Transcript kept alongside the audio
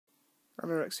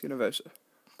Anorexia Nervosa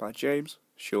by James,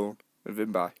 Sean and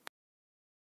Vinby.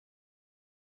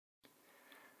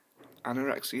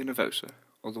 Anorexia nervosa,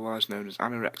 otherwise known as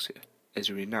anorexia, is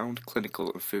a renowned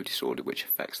clinical and food disorder which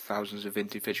affects thousands of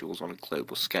individuals on a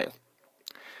global scale.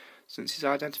 Since its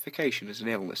identification as an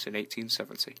illness in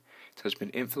 1870, it has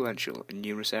been influential in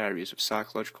numerous areas of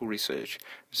psychological research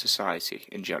and society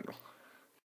in general.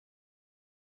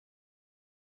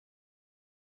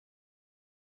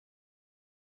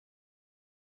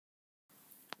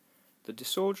 The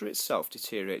disorder itself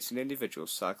deteriorates an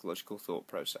individual's psychological thought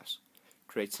process,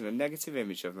 creating a negative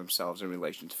image of themselves in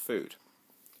relation to food,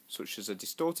 such as a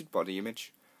distorted body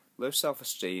image, low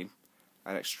self-esteem,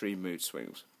 and extreme mood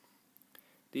swings.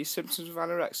 These symptoms of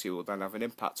anorexia will then have an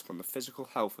impact upon the physical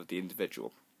health of the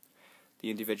individual.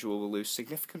 The individual will lose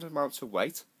significant amounts of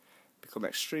weight, become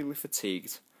extremely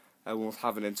fatigued, and will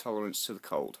have an intolerance to the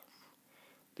cold.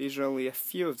 These are only a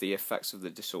few of the effects of the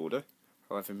disorder.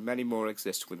 However, many more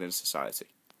exist within society.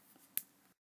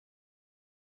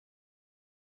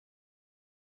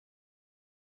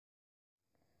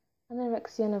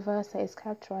 Anorexia nervosa is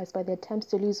characterized by the attempts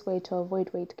to lose weight or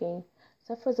avoid weight gain.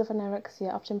 Sufferers of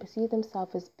anorexia often perceive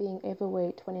themselves as being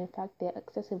overweight when in fact they are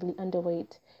excessively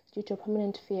underweight due to a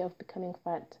prominent fear of becoming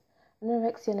fat.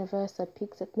 Anorexia nervosa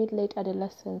peaks at mid-late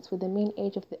adolescence, with the mean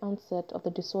age of the onset of the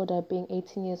disorder being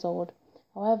 18 years old.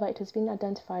 However, it has been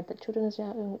identified that children as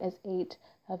young as 8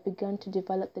 have begun to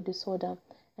develop the disorder,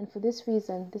 and for this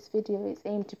reason, this video is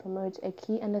aimed to promote a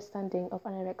key understanding of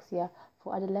anorexia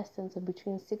for adolescents of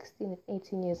between 16 and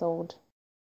 18 years old.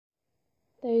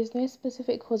 There is no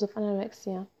specific cause of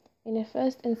anorexia. In a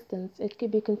first instance, it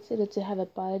could be considered to have a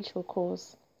biological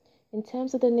cause. In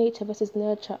terms of the nature versus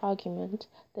nurture argument,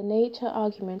 the nature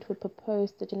argument would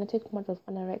propose the genetic model of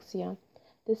anorexia.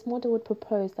 This model would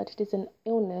propose that it is an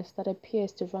illness that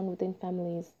appears to run within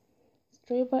families.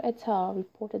 Straber et al.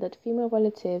 Reported that female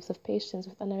relatives of patients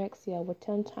with anorexia were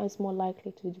 10 times more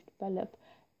likely to develop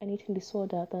an eating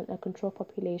disorder than a control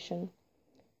population.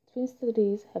 Twin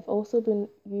studies have also been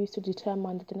used to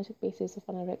determine the genetic basis of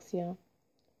anorexia.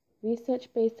 Research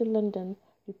based in London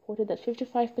reported that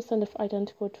 55% of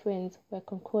identical twins were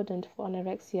concordant for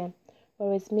anorexia,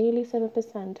 whereas merely 7%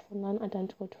 for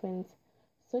non-identical twins.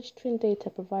 Such twin data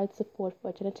provides support for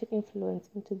a genetic influence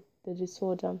into the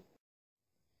disorder.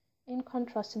 In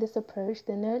contrast to this approach,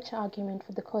 the nurture argument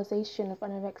for the causation of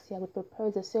anorexia would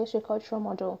propose a socio-cultural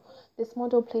model. This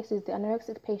model places the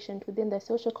anorexic patient within their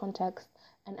social context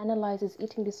and analyzes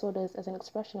eating disorders as an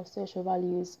expression of social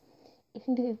values.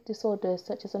 Eating disorders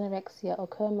such as anorexia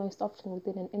occur most often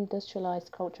within an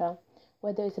industrialized culture,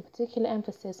 where there is a particular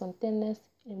emphasis on thinness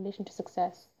in relation to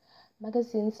success.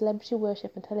 Magazines, celebrity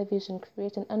worship, and television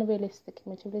create an unrealistic,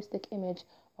 materialistic image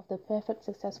of the perfect,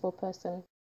 successful person.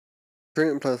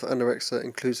 Treatment plan for anorexia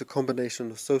includes a combination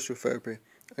of social therapy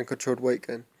and controlled weight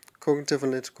gain. Cognitive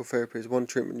analytical therapy is one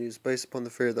treatment used based upon the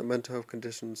theory that mental health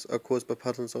conditions are caused by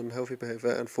patterns of unhealthy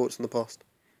behavior and thoughts in the past.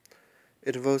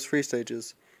 It involves 3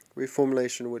 stages: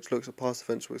 reformulation, which looks at past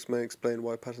events which may explain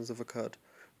why patterns have occurred;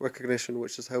 recognition,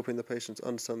 which is helping the patient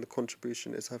understand the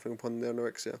contribution it's having upon the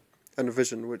anorexia; and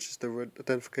revision, which is the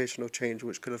identification of change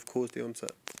which could have caused the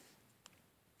onset.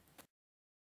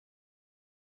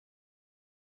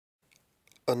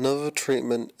 Another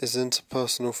treatment is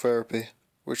interpersonal therapy,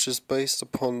 which is based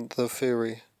upon the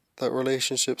theory that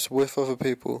relationships with other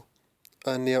people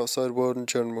and the outside world in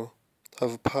general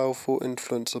have a powerful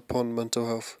influence upon mental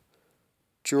health.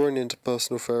 During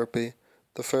interpersonal therapy,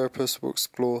 the therapist will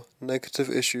explore negative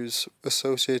issues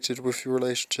associated with your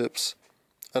relationships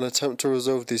and attempt to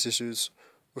resolve these issues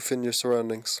within your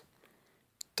surroundings.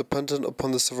 Dependent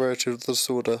upon the severity of the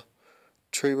disorder,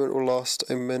 treatment will last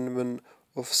a minimum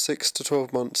of 6 to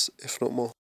 12 months, if not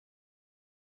more.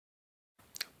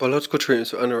 Biological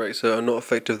treatments for anorexia are not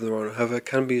effective in the run, however,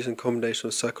 can be used in combination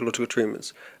with psychological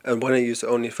treatments, and when used,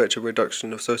 only effective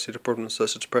reduction of associated problems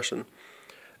such as depression.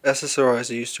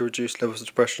 SSRIs are used to reduce levels of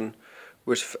depression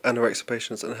with anorexia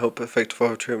patients and help effective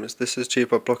other treatments. This is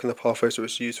achieved by blocking the pathways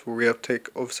which are used for reuptake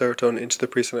of serotonin into the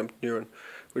presynaptic neuron,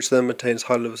 which then maintains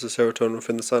high levels of serotonin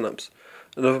within the synapse.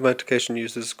 Another medication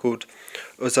used is called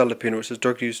oxazepine, which is a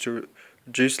drug used to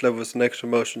reduce levels of negative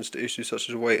emotions to issues such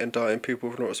as weight and diet in people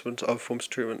who have not responded to other forms of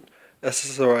treatment.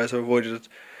 SSRIs are avoided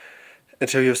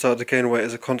until you have started to gain weight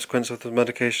as a consequence of the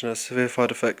medication has severe side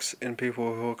effects in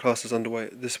people who are classed as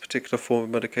underweight. This particular form of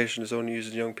medication is only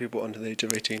used in young people under the age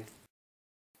of 18.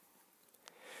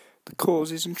 The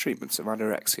causes and treatments of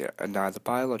anorexia are neither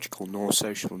biological nor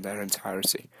social in their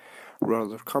entirety,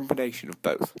 rather a combination of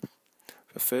both.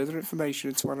 For further information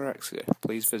into anorexia,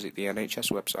 please visit the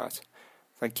NHS website.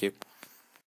 Thank you.